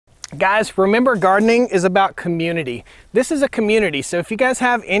Guys, remember, gardening is about community. This is a community, so if you guys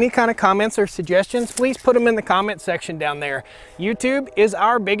have any kind of comments or suggestions, please put them in the comment section down there. YouTube is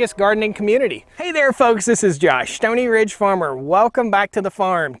our biggest gardening community. Hey there folks, this is Josh, Stoney Ridge Farmer. Welcome back to the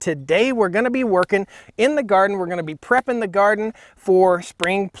farm. Today we're gonna be working in the garden. We're gonna be prepping the garden for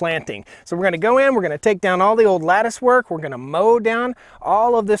spring planting. So we're gonna go in, we're gonna take down all the old lattice work, we're gonna mow down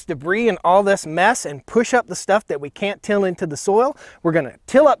all of this debris and all this mess and push up the stuff that we can't till into the soil. We're gonna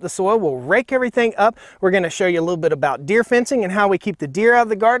till up the soil, we'll rake everything up. We're gonna show you a little bit about deer fencing and how we keep the deer out of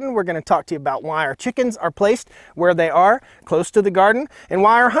the garden. We're gonna talk to you about why our chickens are placed where they are, close to the garden, and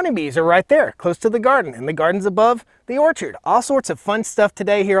why our honeybees are right there, close to the garden, and the garden's above the orchard. All sorts of fun stuff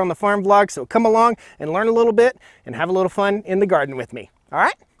today here on the farm vlog, so come along and learn a little bit and have a little fun in the garden with me. All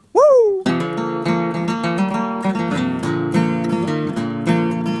right? Woo!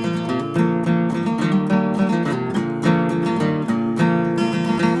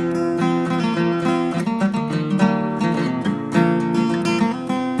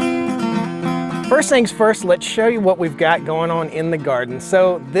 First things first, let's show you what we've got going on in the garden.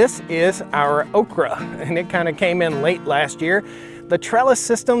 So this is our okra, and it kind of came in late last year. The trellis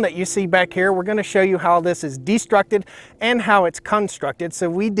system that you see back here, we're going to show you how this is destructed and how it's constructed. So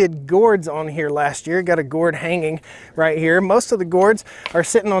we did gourds on here last year, got a gourd hanging right here. Most of the gourds are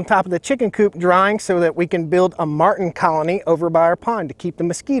sitting on top of the chicken coop drying so that we can build a martin colony over by our pond to keep the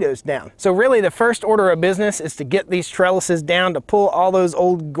mosquitoes down. So really the first order of business is to get these trellises down, to pull all those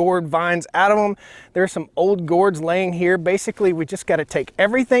old gourd vines out of them. There's some old gourds laying here. Basically, we just got to take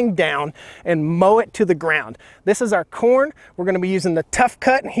everything down and mow it to the ground. This is our corn. We're going to be using the Tough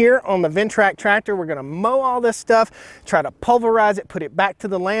Cut here on the Ventrac tractor. We're going to mow all this stuff, try to pulverize it, put it back to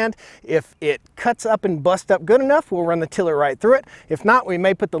the land. If it cuts up and busts up good enough, we'll run the tiller right through it. If not, we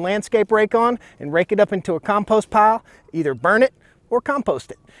may put the landscape rake on and rake it up into a compost pile, either burn it or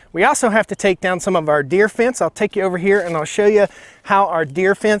compost it. We also have to take down some of our deer fence. I'll take you over here and I'll show you how our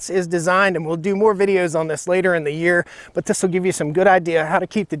deer fence is designed, and we'll do more videos on this later in the year, but this will give you some good idea how to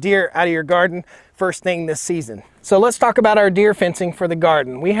keep the deer out of your garden first thing this season. So let's talk about our deer fencing for the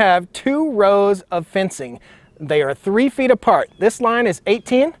garden. We have 2 rows of fencing. They are 3 feet apart. This line is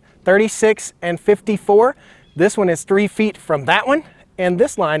 18, 36, and 54. This one is 3 feet from that one, and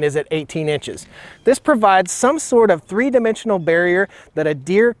this line is at 18 inches. This provides some sort of 3-dimensional barrier that a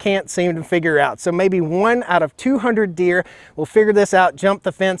deer can't seem to figure out. So maybe 1 out of 200 deer will figure this out, jump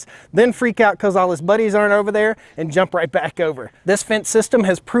the fence, then freak out because all his buddies aren't over there and jump right back over. This fence system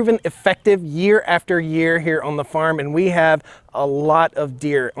has proven effective year after year here on the farm, and we have a lot of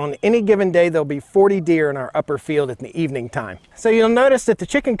deer. On any given day, there'll be 40 deer in our upper field at the evening time. So you'll notice that the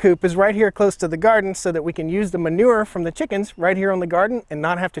chicken coop is right here close to the garden so that we can use the manure from the chickens right here on the garden and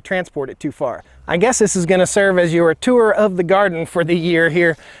not have to transport it too far. I guess this is going to serve as your tour of the garden for the year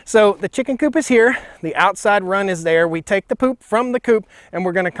here. So the chicken coop is here, the outside run is there. We take the poop from the coop and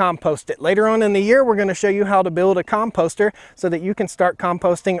we're going to compost it. Later on in the year, we're going to show you how to build a composter so that you can start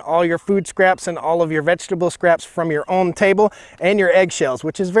composting all your food scraps and all of your vegetable scraps from your own table and your eggshells,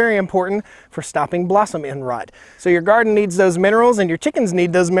 which is very important for stopping blossom end rot. So your garden needs those minerals and your chickens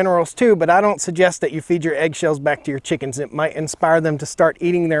need those minerals too, but I don't suggest that you feed your eggshells back to your chickens. It might inspire them to start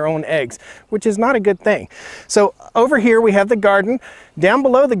eating their own eggs, which is not a good thing. So over here we have the garden. Down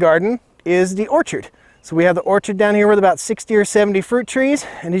below the garden is the orchard. So we have the orchard down here with about 60 or 70 fruit trees,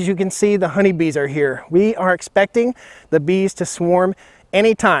 and as you can see, the honeybees are here. We are expecting the bees to swarm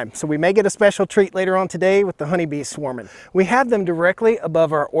anytime, so we may get a special treat later on today with the honeybees swarming. We have them directly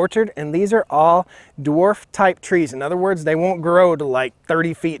above our orchard, and these are all dwarf type trees. In other words, they won't grow to like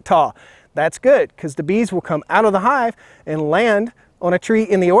 30 feet tall. That's good because the bees will come out of the hive and land on a tree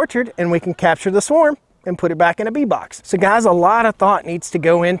in the orchard, and we can capture the swarm and put it back in a bee box. So guys, a lot of thought needs to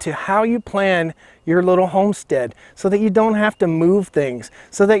go into how you plan your little homestead so that you don't have to move things,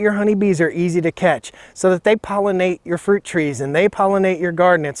 so that your honeybees are easy to catch, so that they pollinate your fruit trees and they pollinate your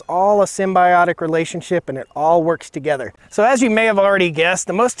garden. It's all a symbiotic relationship and it all works together. So as you may have already guessed,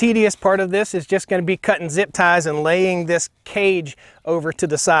 the most tedious part of this is just going to be cutting zip ties and laying this cage over to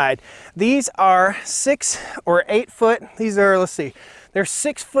the side. These are 6 or 8 foot. These are, let's see, they're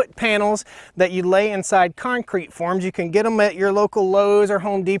 6-foot panels that you lay inside concrete forms. You can get them at your local Lowe's or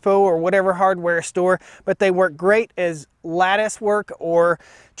Home Depot or whatever hardware store, but they work great as lattice work or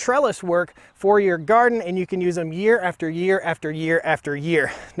trellis work for your garden, and you can use them year after year after year after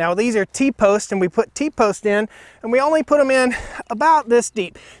year. Now these are T-posts, and we put T-posts in, and we only put them in about this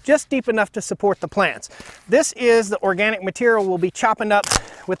deep, just deep enough to support the plants. This is the organic material we'll be chopping up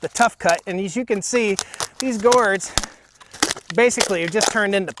with the Tough Cut, and as you can see, these gourds basically have just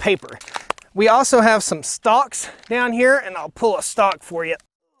turned into paper. We also have some stalks down here, and I'll pull a stalk for you.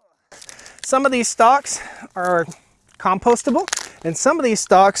 some of these stalks are compostable and some of these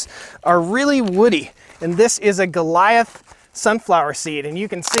stalks are really woody. And this is a Goliath sunflower seed, and you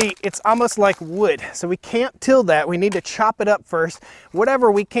can see it's almost like wood. So we can't till that. We need to chop it up first. Whatever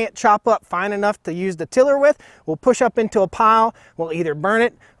we can't chop up fine enough to use the tiller with, we'll push up into a pile. We'll either burn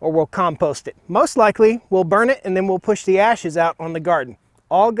it or we'll compost it. Most likely we'll burn it and then we'll push the ashes out on the garden.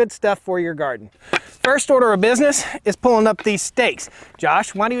 All good stuff for your garden. First order of business is pulling up these stakes.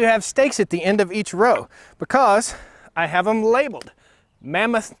 Josh, why do you have stakes at the end of each row? Because I have them labeled.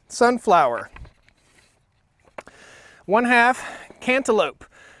 Mammoth sunflower. 1/2 cantaloupe,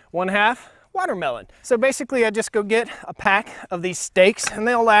 1/2 watermelon. So basically I just go get a pack of these stakes and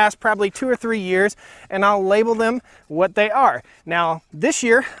they'll last probably 2 or 3 years, and I'll label them what they are. Now this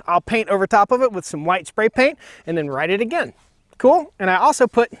year I'll paint over top of it with some white spray paint and then write it again. Cool. And I also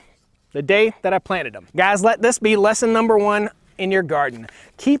put the day that I planted them. Guys, let this be lesson number 1 in your garden.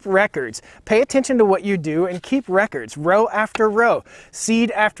 Keep records. Pay attention to what you do and keep records, row after row, seed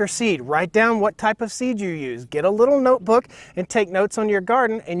after seed. Write down what type of seed you use. Get a little notebook and take notes on your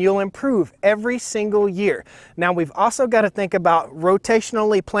garden, and you'll improve every single year. Now we've also got to think about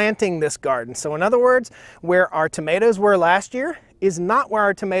rotationally planting this garden. So in other words, where our tomatoes were last year is not where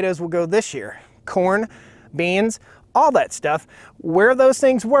our tomatoes will go this year. Corn, beans, all that stuff, where those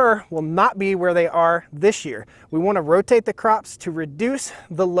things were will not be where they are this year. We want to rotate the crops to reduce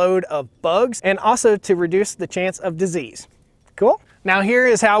the load of bugs and also to reduce the chance of disease. Cool? Now here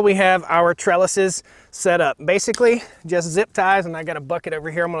is how we have our trellises set up. Basically just zip ties, and I got a bucket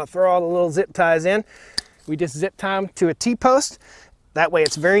over here. I'm going to throw all the little zip ties in. We just zip tie them to a T-post. That way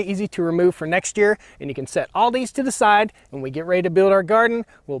it's very easy to remove for next year, and you can set all these to the side. When we get ready to build our garden,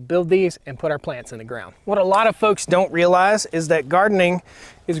 we'll build these and put our plants in the ground. What a lot of folks don't realize is that gardening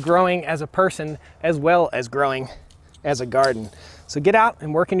is growing as a person as well as growing as a garden. So get out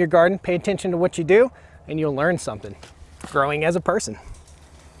and work in your garden, pay attention to what you do, and you'll learn something. Growing as a person.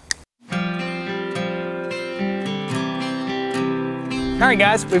 All right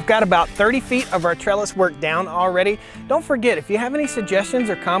guys, we've got about 30 feet of our trellis work down already. Don't forget, if you have any suggestions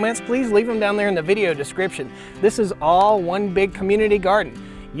or comments, please leave them down there in the video description. This is all one big community garden.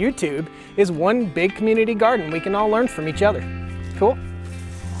 YouTube is one big community garden. We can all learn from each other. Cool?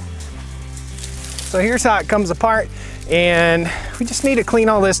 So here's how it comes apart, and we just need to clean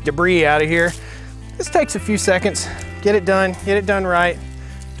all this debris out of here. This takes a few seconds. Get it done right,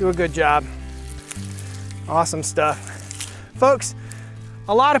 do a good job. Awesome stuff. Folks,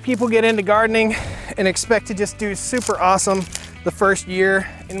 a lot of people get into gardening and expect to just do super awesome the first year,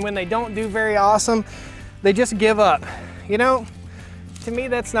 and when they don't do very awesome, they just give up. You know, to me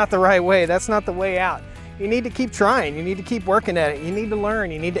that's not the right way. That's not the way out. You need to keep trying. You need to keep working at it. You need to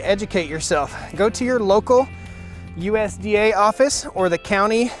learn. You need to educate yourself. Go to your local USDA office or the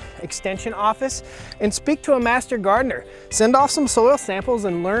county extension office and speak to a master gardener. Send off some soil samples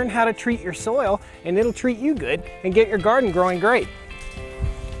and learn how to treat your soil, and it'll treat you good and get your garden growing great.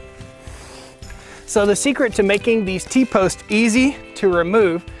 So the secret to making these T-posts easy to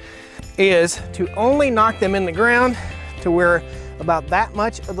remove is to only knock them in the ground to where about that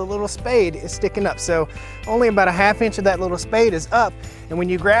much of the little spade is sticking up. So only about a ½ inch of that little spade is up, and when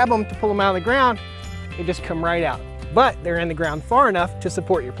you grab them to pull them out of the ground, they just come right out. But they're in the ground far enough to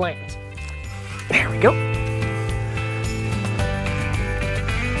support your plants. There we go.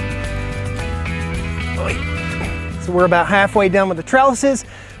 So we're about halfway done with the trellises.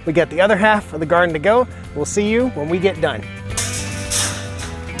 We got the other half of the garden to go. We'll see you when we get done.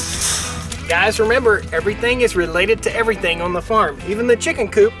 Guys, remember, everything is related to everything on the farm. Even the chicken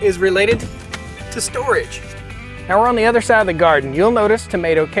coop is related to storage. Now we're on the other side of the garden. You'll notice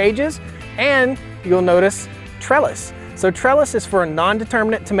tomato cages, and you'll notice trellis. So trellis is for a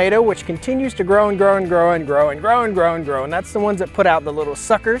non-determinate tomato, which continues to grow and grow and grow and grow and grow and grow and grow, and that's the ones that put out the little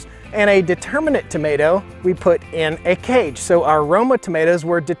suckers. And a determinate tomato we put in a cage. So our Roma tomatoes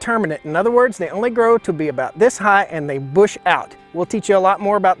were determinate. In other words, they only grow to be about this high and they bush out. We'll teach you a lot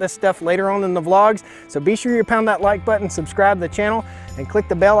more about this stuff later on in the vlogs, so be sure you pound that like button, subscribe to the channel, and click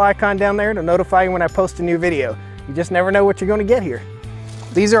the bell icon down there to notify you when I post a new video. You just never know what you're going to get here.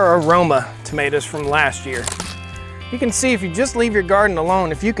 These are aroma tomatoes from last year. You can see if you just leave your garden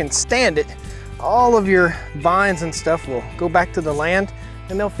alone, if you can stand it, all of your vines and stuff will go back to the land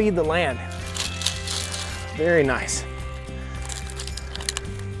and they'll feed the land. Very nice.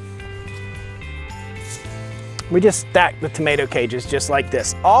 We just stack the tomato cages just like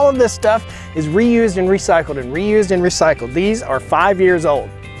this. All of this stuff is reused and recycled and reused and recycled. These are 5 years old.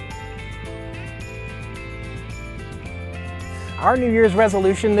 Our New Year's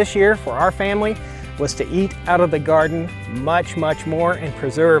resolution this year for our family was to eat out of the garden much more and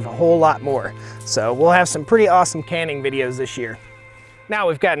preserve a whole lot more. So we'll have some pretty awesome canning videos this year. Now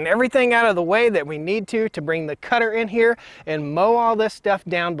we've gotten everything out of the way that we need to bring the cutter in here and mow all this stuff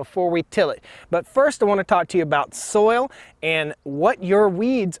down before we till it. But first I want to talk to you about soil and what your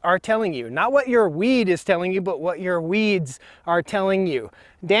weeds are telling you. Not what your weed is telling you, but what your weeds are telling you.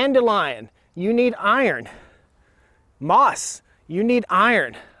 Dandelion, you need iron. Moss, you need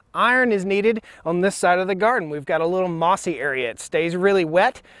iron. Iron is needed on this side of the garden. We've got a little mossy area. It stays really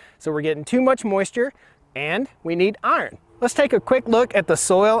wet, so we're getting too much moisture, and we need iron. Let's take a quick look at the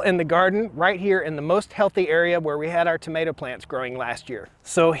soil in the garden right here in the most healthy area where we had our tomato plants growing last year.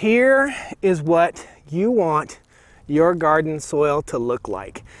 So here is what you want your garden soil to look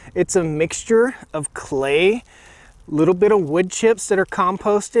like. It's a mixture of clay, a little bit of wood chips that are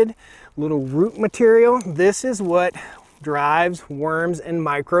composted, little root material. This is what drives worms and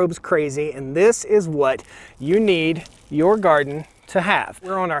microbes crazy, and this is what you need your garden to have.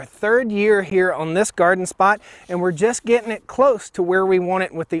 We're on our 3rd year here on this garden spot, and we're just getting it close to where we want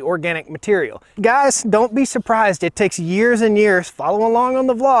it with the organic material. Guys, don't be surprised. It takes years and years. Follow along on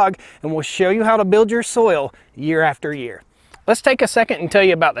the vlog, and we'll show you how to build your soil year after year. Let's take a second and tell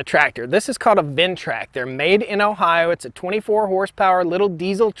you about the tractor. This is called a Ventrac. They're made in Ohio. It's a 24 horsepower little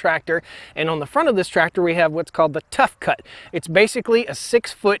diesel tractor. And on the front of this tractor, we have what's called the Tough Cut. It's basically a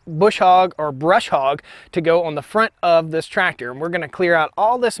 6-foot bush hog or brush hog to go on the front of this tractor. And we're gonna clear out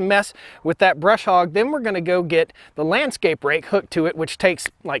all this mess with that brush hog. Then we're gonna go get the landscape rake hooked to it, which takes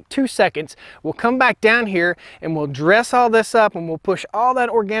like 2 seconds. We'll come back down here and we'll dress all this up, and we'll push all that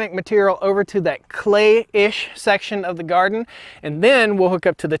organic material over to that clay-ish section of the garden. And then we'll hook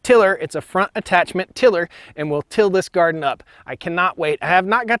up to the tiller. It's a front attachment tiller, and we'll till this garden up. I cannot wait. I have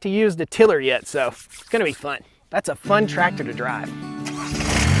not got to use the tiller yet, so it's gonna be fun. That's a fun tractor to drive.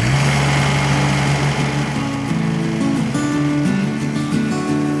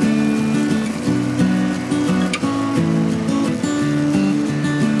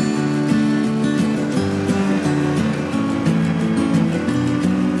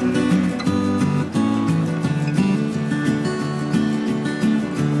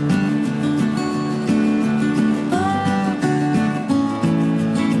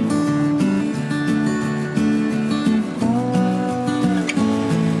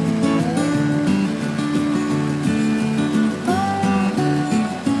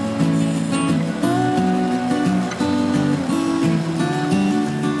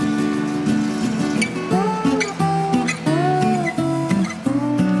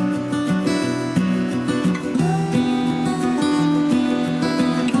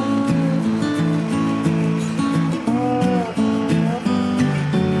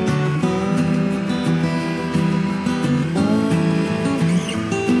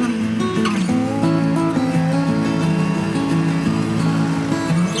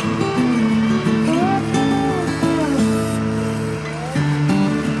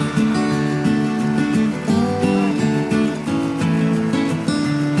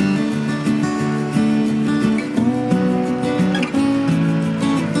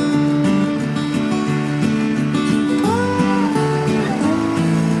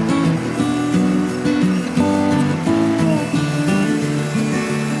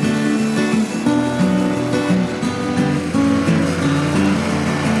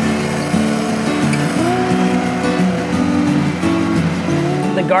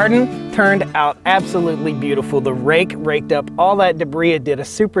 The garden turned out absolutely beautiful. The rake raked up all that debris. It did a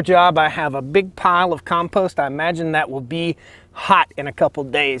super job. I have a big pile of compost. I imagine that will be hot in a couple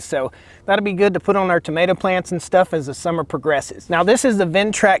days, so that'll be good to put on our tomato plants and stuff as the summer progresses. Now this is the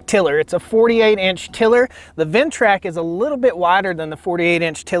Ventrac tiller. It's a 48-inch tiller. The Ventrac is a little bit wider than the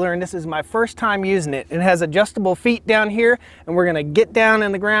 48-inch tiller, and this is my first time using it. It has adjustable feet down here, and we're gonna get down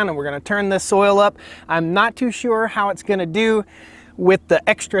in the ground and we're gonna turn this soil up. I'm not too sure how it's gonna do with the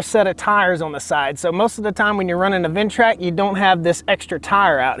extra set of tires on the side. So most of the time when you're running a Ventrac, you don't have this extra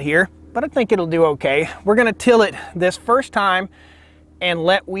tire out here, but I think it'll do okay. We're gonna till it this first time and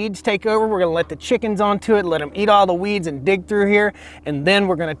let weeds take over. We're gonna let the chickens onto it, let them eat all the weeds and dig through here, and then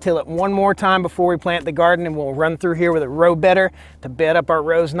we're gonna till it one more time before we plant the garden, and we'll run through here with a row bedder to bed up our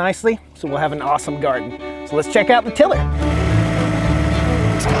rows nicely, so we'll have an awesome garden. So let's check out the tiller.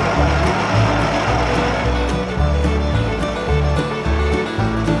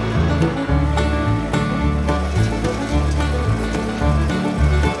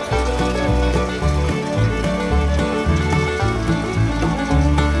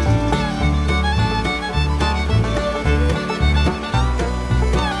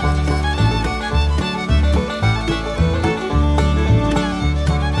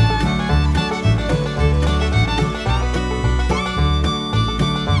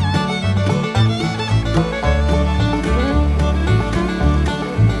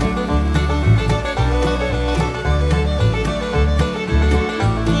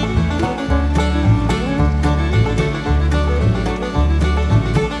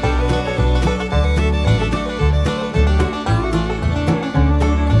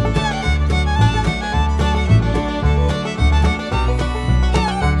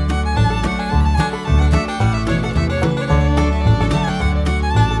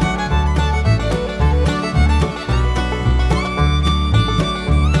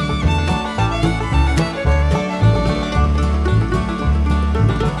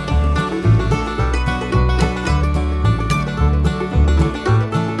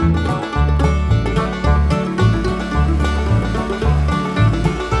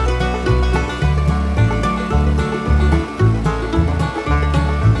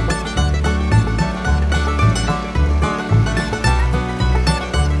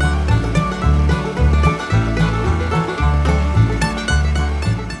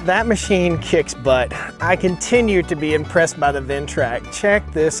 That machine kicks butt. I continue to be impressed by the Ventrac. Check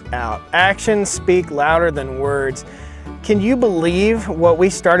this out. Actions speak louder than words. Can you believe what we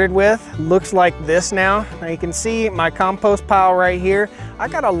started with looks like this now? Now you can see my compost pile right here. I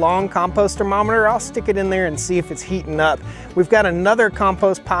got a long compost thermometer. I'll stick it in there and see if it's heating up. We've got another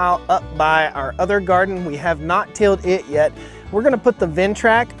compost pile up by our other garden. We have not tilled it yet. We're gonna put the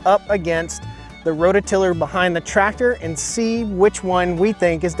Ventrac up against the rototiller behind the tractor and see which one we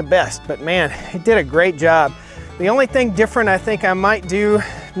think is the best. But man, it did a great job. The only thing different I think I might do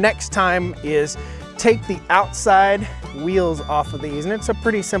next time is take the outside wheels off of these, and it's a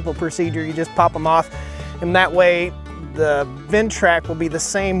pretty simple procedure. You just pop them off, and that way the Ventrac will be the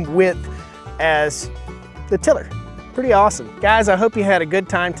same width as the tiller. Pretty awesome. Guys, I hope you had a good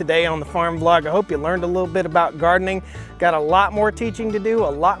time today on the farm vlog. I hope you learned a little bit about gardening. Got a lot more teaching to do, a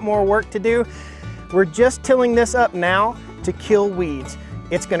lot more work to do. We're just tilling this up now to kill weeds.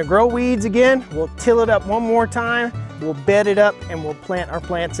 It's gonna grow weeds again. We'll till it up one more time, we'll bed it up, and we'll plant our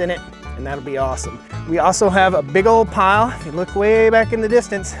plants in it, and that'll be awesome. We also have a big old pile, if you look way back in the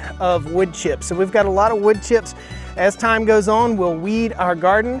distance, of wood chips. So we've got a lot of wood chips. As time goes on, we'll weed our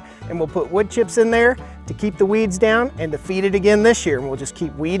garden, and we'll put wood chips in there to keep the weeds down and to feed it again this year. And we'll just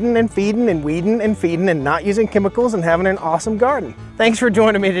keep weeding and feeding and weeding and feeding and not using chemicals and having an awesome garden. Thanks for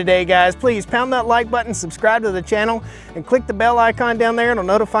joining me today, guys. Please pound that like button, subscribe to the channel, and click the bell icon down there. It'll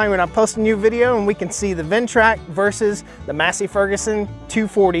notify you when I post a new video, and we can see the Ventrac versus the Massey Ferguson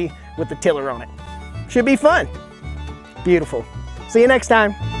 240 with the tiller on it. Should be fun. Beautiful. See you next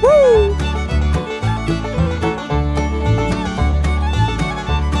time. Woo!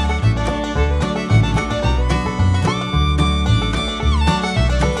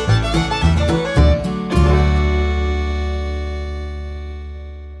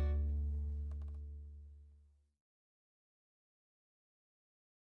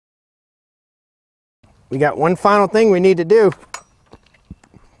 We got one final thing we need to do.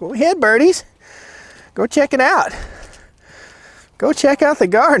 Go ahead, birdies. Go check it out. Go check out the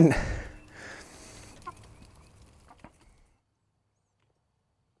garden.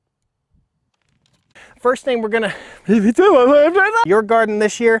 First thing we're gonna your garden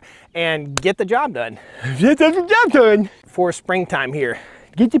this year and get the job done. Get the job done for springtime here.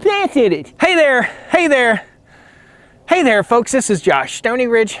 Get your plants in it. Hey there, hey there. Hey there, folks, this is Josh, Stoney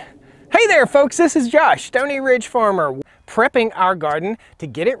Ridge. Hey there, folks, this is Josh, Stoney Ridge Farmer, prepping our garden to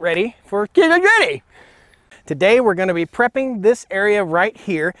get it ready for get it ready. Today we're gonna be prepping this area right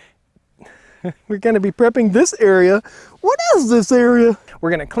here. We're gonna be prepping this area. What is this area?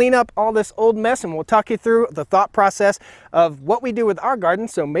 We're gonna clean up all this old mess, and we'll talk you through the thought process of what we do with our garden,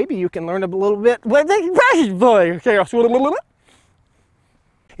 so maybe you can learn a little bit.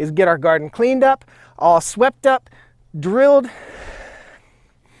 Is get our garden cleaned up, all swept up, drilled.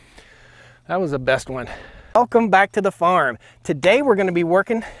 That was the best one. Welcome back to the farm. Today we're going to be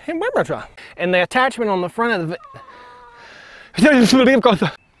working in Ventrac. And the attachment on the front of the...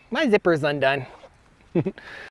 My zipper is undone.